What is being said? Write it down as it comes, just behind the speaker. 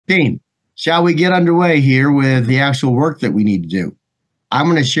Team, shall we get underway here with the actual work that we need to do? I'm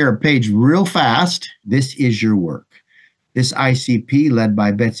going to share a page real fast. This is your work. This ICP led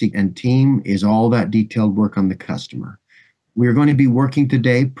by Betsy and team is all that detailed work on the customer. We're going to be working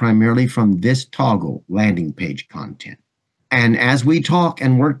today primarily from this toggle, landing page content. And as we talk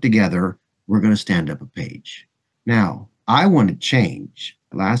and work together, we're going to stand up a page. Now, I want to change.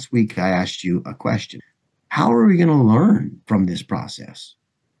 Last week, I asked you a question. How are we going to learn from this process?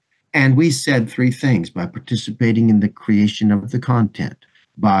 And we said three things: by participating in the creation of the content,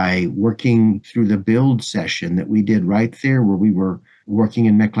 by working through the build session that we did right there where we were working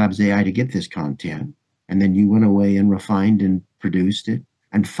in MECLABS AI to get this content, and then you went away and refined and produced it.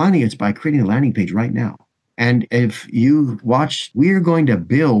 And finally, it's by creating a landing page right now. And if you watch, we are going to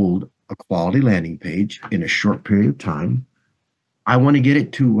build a quality landing page in a short period of time. I want to get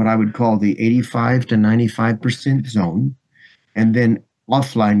it to what I would call the 85 to 95% zone. And then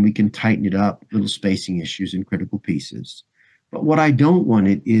offline, we can tighten it up, little spacing issues and critical pieces. But what I don't want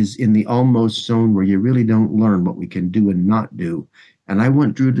it is in the almost zone where you really don't learn what we can do and not do. And I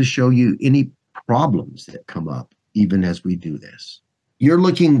want Drew to show you any problems that come up even as we do this. You're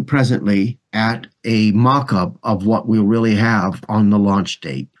looking presently at a mock-up of what we'll really have on the launch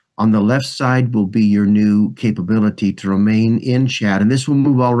date. On the left side will be your new capability to remain in chat, and this will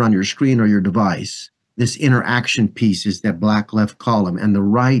move all around your screen or your device. This interaction piece is that black left column, and the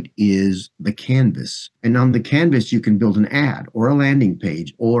right is the canvas. And on the canvas, you can build an ad or a landing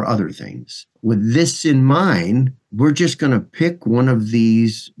page or other things. With this in mind, we're just going to pick one of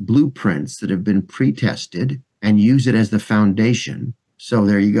these blueprints that have been pre-tested and use it as the foundation. So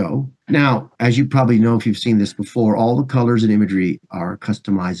there you go. Now, as you probably know, if you've seen this before, all the colors and imagery are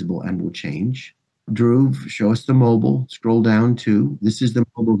customizable and will change. Drew, show us the mobile. Scroll down to, this is the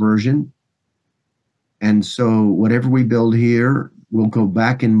mobile version. And so whatever we build here, we'll go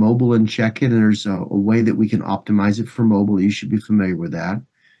back in mobile and check it. And there's a way that we can optimize it for mobile. You should be familiar with that.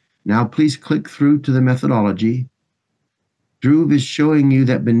 Now, please click through to the methodology. Drew is showing you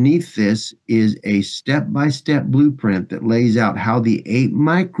that beneath this is a step-by-step blueprint that lays out how the 8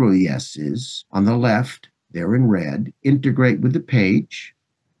 micro yeses on the left, they're in red, integrate with the page.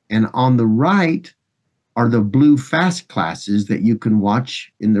 And on the right are the blue fast classes that you can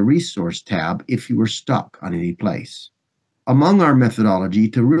watch in the resource tab if you were stuck on any place. Among our methodology,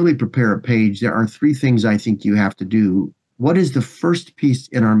 to really prepare a page, there are 3 things I think you have to do. What is the first piece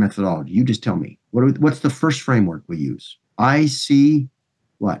in our methodology? You just tell me. What's the first framework we use? IC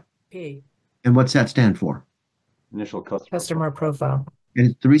what? P. And what's that stand for? Initial Customer profile.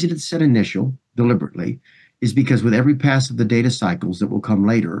 And the reason it's set initial deliberately is because with every pass of the data cycles that will come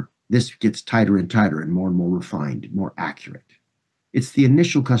later, this gets tighter and tighter and more refined, more accurate. It's the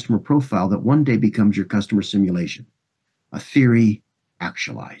initial customer profile that one day becomes your customer simulation, a theory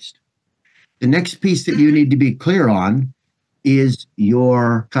actualized. The next piece that you need to be clear on is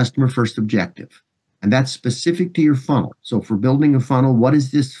your customer first objective. And that's specific to your funnel. So for building a funnel, what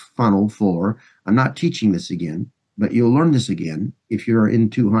is this funnel for? I'm not teaching this again, but you'll learn this again if you're in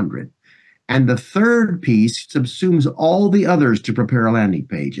 200. And the third piece subsumes all the others to prepare a landing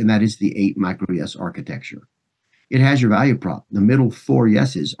page, and that is the 8 micro yes architecture. It has your value prop. The middle 4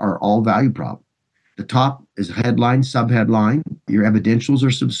 yeses are all value prop. The top is headline, subheadline. Your evidentials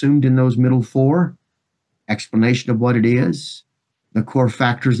are subsumed in those middle 4. Explanation of what it is, the core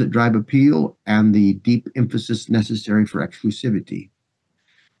factors that drive appeal, and the deep emphasis necessary for exclusivity.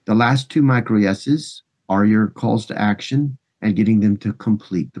 The last 2 micro yeses are your calls to action and getting them to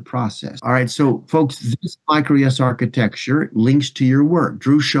complete the process. All right, so folks, this micro yes architecture links to your work.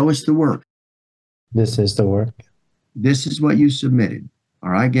 Drew, show us the work. This is the work. This is what you submitted.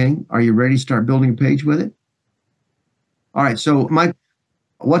 All right, gang, are you ready to start building a page with it? All right, so Mike,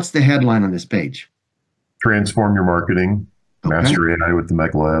 what's the headline on this page? Transform your marketing. Master AI with the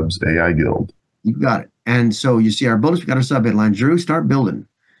MECLABS AI Guild. You got it. And so you see our bullets, we got our subheadline. Drew, start building.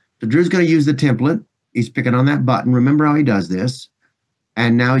 So Drew's going to use the template. He's picking on that button. Remember how he does this.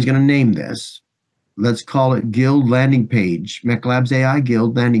 And now he's going to name this. Let's call it Guild Landing Page. MECLABS AI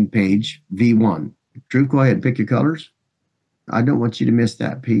Guild Landing Page V1. Drew, go ahead and pick your colors. I don't want you to miss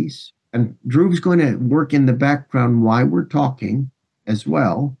that piece. And Drew's going to work in the background while we're talking as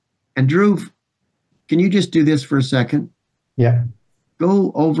well. And Drew, can you just do this for a second? Yeah.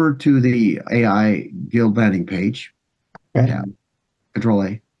 Go over to the AI Guild landing page. Okay. Tab. Control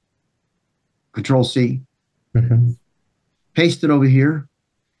A. Control C. Mm-hmm. Paste it over here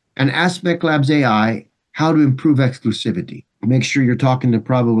and ask MECLABS AI how to improve exclusivity. Make sure you're talking to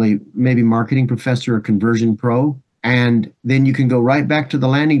probably maybe marketing professor or conversion pro. And then you can go right back to the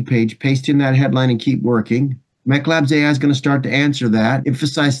landing page, paste in that headline and keep working. MECLABS AI is going to start to answer that.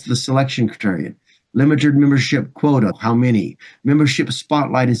 Emphasize the selection criterion. Limited membership quota, how many? Membership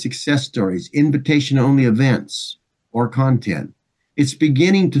spotlight and success stories, invitation-only events or content. It's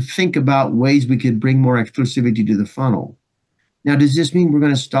beginning to think about ways we could bring more exclusivity to the funnel. Now, does this mean we're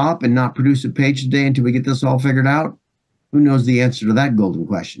going to stop and not produce a page today until we get this all figured out? Who knows the answer to that golden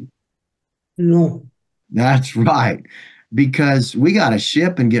question? No. That's right. Because we got to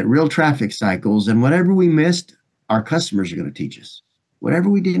ship and get real traffic cycles, and whatever we missed, our customers are going to teach us. Whatever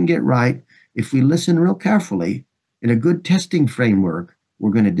we didn't get right, if we listen real carefully in a good testing framework,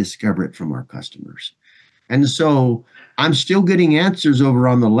 we're going to discover it from our customers. And so I'm still getting answers over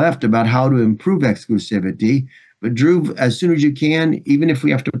on the left about how to improve exclusivity. But Drew, as soon as you can, even if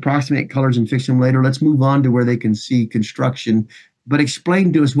we have to approximate colors and fix them later, let's move on to where they can see construction. But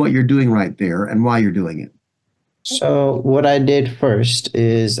explain to us what you're doing right there and why you're doing it. So what I did first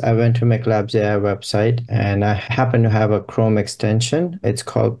is I went to MECLABS AI website and I happen to have a Chrome extension. It's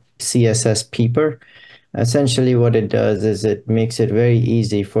called CSS Peeper. Essentially what it does is it makes it very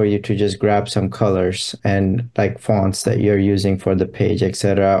easy for you to just grab some colors and like fonts that you're using for the page,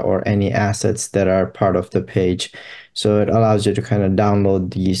 etc., or any assets that are part of the page. So it allows you to kind of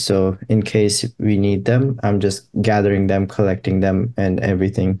download these. So in case we need them, I'm just gathering them, collecting them and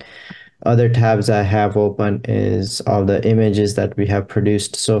everything. Other tabs I have open is all the images that we have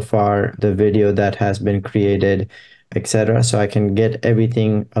produced so far, the video that has been created, etc. So I can get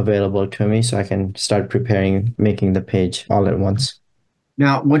everything available to me so I can start preparing, making the page all at once.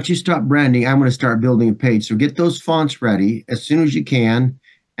 Now, once you stop branding, I'm going to start building a page. So get those fonts ready as soon as you can.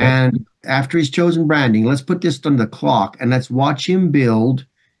 And after he's chosen branding, let's put this on the clock and let's watch him build.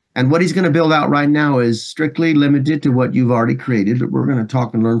 And what he's going to build out right now is strictly limited to what you've already created, but we're going to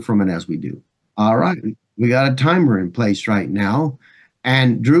talk and learn from it as we do. All right. We got a timer in place right now.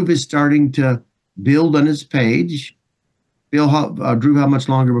 And Drew is starting to build on his page. Drew, how much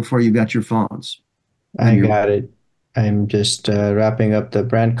longer before you got your fonts? I got it. I'm just wrapping up the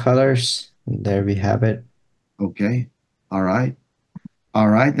brand colors. There we have it. Okay. All right. All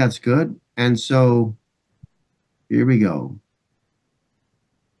right. That's good. And so here we go.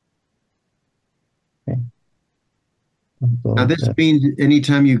 Now, this means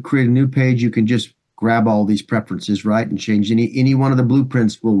anytime you create a new page, you can just grab all these preferences, right? And change any one of the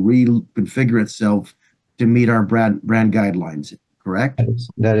blueprints will reconfigure itself to meet our brand guidelines, correct?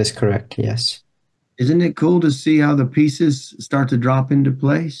 That is correct, yes. Isn't it cool to see how the pieces start to drop into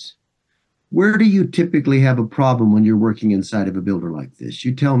place? Where do you typically have a problem when you're working inside of a builder like this?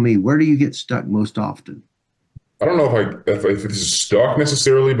 You tell me, where do you get stuck most often? I don't know if this is stuck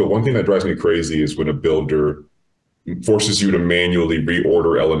necessarily, but one thing that drives me crazy is when a builder forces you to manually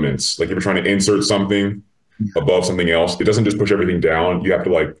reorder elements. Like if you're trying to insert something above something else, it doesn't just push everything down. You have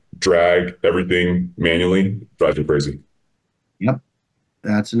to like drag everything manually. It drives me crazy. Yep.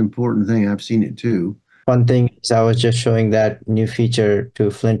 That's an important thing. I've seen it too. One thing is I was just showing that new feature to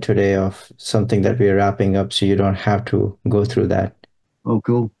Flint today of something that we're wrapping up so you don't have to go through that. Oh,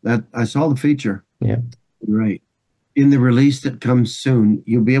 cool. I saw the feature. Yeah. Right. In the release that comes soon,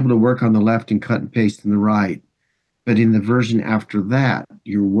 you'll be able to work on the left and cut and paste on the right. But in the version after that,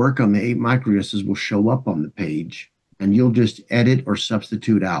 your work on the 8 microaddresses will show up on the page and you'll just edit or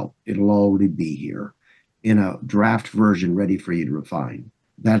substitute out. It'll already be here in a draft version ready for you to refine.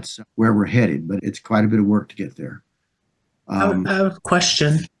 That's where we're headed, but it's quite a bit of work to get there. I have a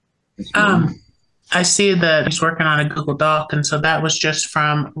question. I see that he's working on a Google Doc, and so that was just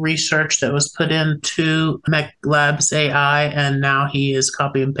from research that was put into MECLABS AI, and now he is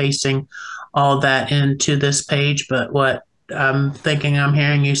copy and pasting all that into this page. But what I'm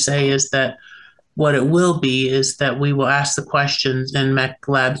hearing you say is that what it will be is that we will ask the questions in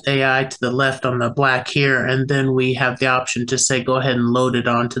MECLABS AI to the left on the black here, and then we have the option to say, go ahead and load it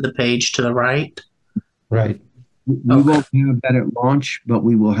onto the page to the right. Right. We won't have that at launch, but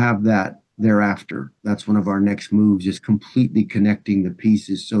we will have that thereafter. That's one of our next moves, is completely connecting the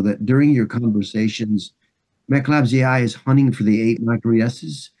pieces so that during your conversations, MECLABS AI is hunting for the 8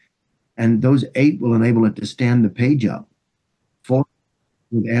 microaddresses, and those 8 will enable it to stand the page up full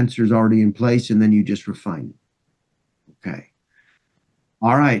with answers already in place, and then you just refine it. Okay.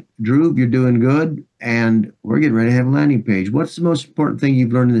 All right, Drew, you're doing good, and we're getting ready to have a landing page. What's the most important thing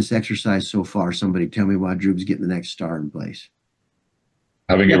you've learned in this exercise so far? Somebody tell me why Drew's getting the next star in place.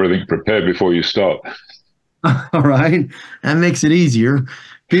 Having everything prepared before you start. All right, that makes it easier.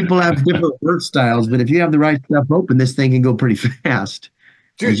 People have different work styles, but if you have the right stuff open, this thing can go pretty fast.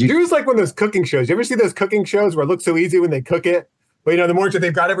 Drew's like one of those cooking shows. You ever see those cooking shows where it looks so easy when they cook it? But, you know, the morning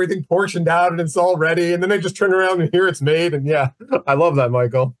they've got everything portioned out and it's all ready, and then they just turn around and here it's made. And yeah, I love that,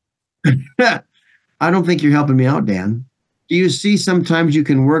 Michael. I don't think you're helping me out, Dan. Do you see sometimes you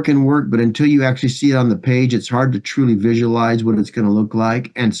can work and work, but until you actually see it on the page, it's hard to truly visualize what it's going to look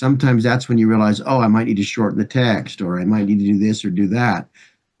like. And sometimes that's when you realize, oh, I might need to shorten the text, or I might need to do this or do that.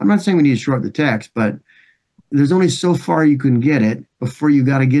 I'm not saying we need to shorten the text, but there's only so far you can get it before you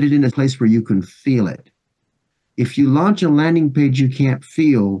got to get it in a place where you can feel it. If you launch a landing page you can't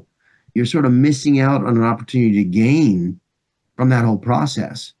feel, you're sort of missing out on an opportunity to gain from that whole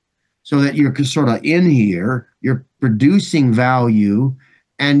process. So that you're sort of in here, you're producing value,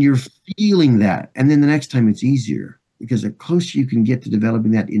 and you're feeling that. And then the next time it's easier, because the closer you can get to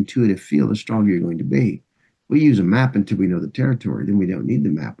developing that intuitive feel, the stronger you're going to be. We use a map until we know the territory. Then we don't need the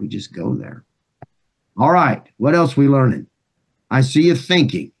map. We just go there. All right. What else are we learning? I see you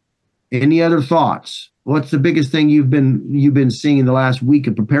thinking. Any other thoughts? What's the biggest thing you've been seeing in the last week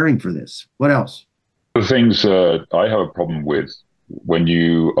of preparing for this? What else? The things I have a problem with when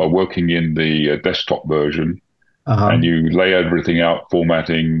you are working in the desktop version and you lay everything out,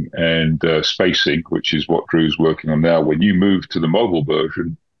 formatting and spacing, which is what Drew's working on now. When you move to the mobile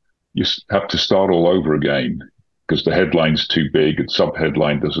version, you have to start all over again because the headline's too big and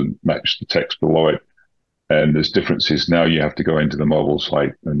sub-headline doesn't match the text below it. And there's differences. Now you have to go into the mobile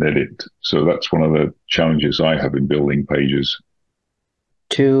site and edit. So that's one of the challenges I have in building pages.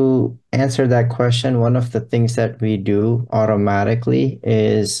 To answer that question, one of the things that we do automatically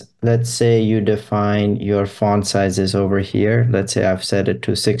is, let's say you define your font sizes over here. Let's say I've set it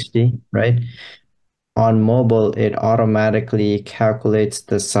to 60, right? On mobile, it automatically calculates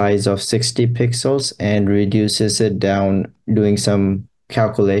the size of 60 pixels and reduces it down, doing some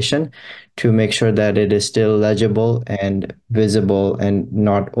calculation to make sure that it is still legible and visible and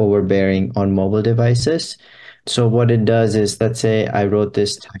not overbearing on mobile devices. So what it does is, let's say I wrote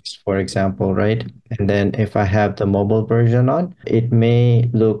this text, for example, right? And then if I have the mobile version on, it may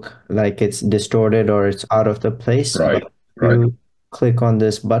look like it's distorted or it's out of the place. Right, but you click on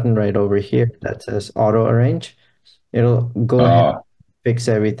this button right over here that says auto arrange. It'll go ahead and fix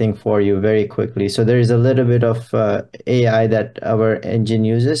everything for you very quickly. So there is a little bit of AI that our engine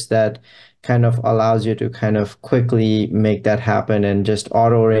uses that kind of allows you to kind of quickly make that happen, and just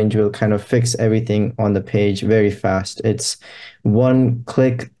auto arrange will kind of fix everything on the page very fast. It's one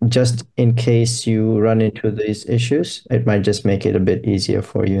click just in case you run into these issues. It might just make it a bit easier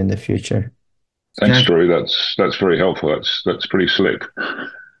for you in the future. Thanks, Drew. That's very helpful. That's pretty slick.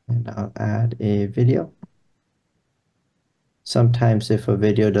 And I'll add a video. Sometimes if a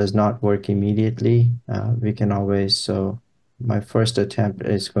video does not work immediately, we can always, so my first attempt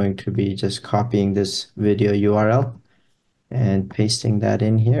is going to be just copying this video URL and pasting that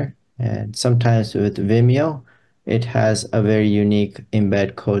in here. And sometimes with Vimeo, it has a very unique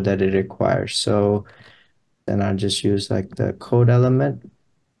embed code that it requires. So then I'll just use like the code element.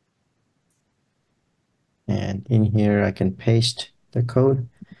 And in here, I can paste the code.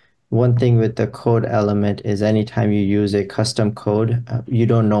 One thing with the code element is anytime you use a custom code, you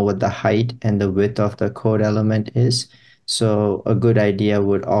don't know what the height and the width of the code element is. So a good idea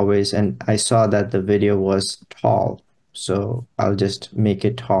would always, and I saw that the video was tall, so I'll just make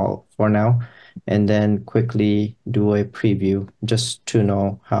it tall for now, and then quickly do a preview just to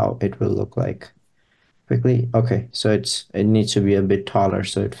know how it will look like. Quickly, okay, so it needs to be a bit taller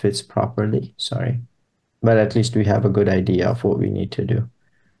so it fits properly, sorry. But at least we have a good idea of what we need to do.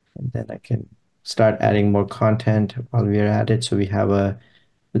 And then I can start adding more content while we are at it. So we have a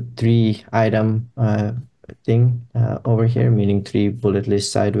 3-item thing over here, meaning 3 bullet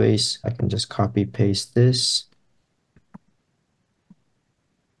list sideways. I can just copy paste this.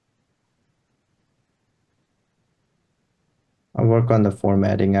 I'll work on the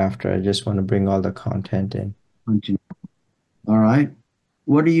formatting after. I just want to bring all the content in. All right.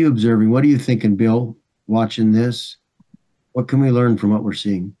 What are you observing? What are you thinking, Bill, watching this? What can we learn from what we're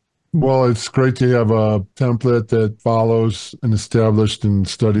seeing? Well, it's great to have a template that follows an established and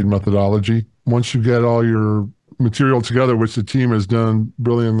studied methodology. Once you get all your material together, which the team has done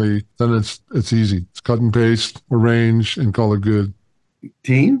brilliantly, then it's easy. It's cut and paste, arrange, and call it good.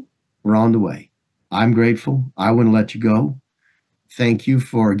 Team, we're on the way. I'm grateful. I want to let you go. Thank you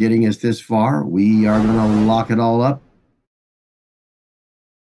for getting us this far. We are going to lock it all up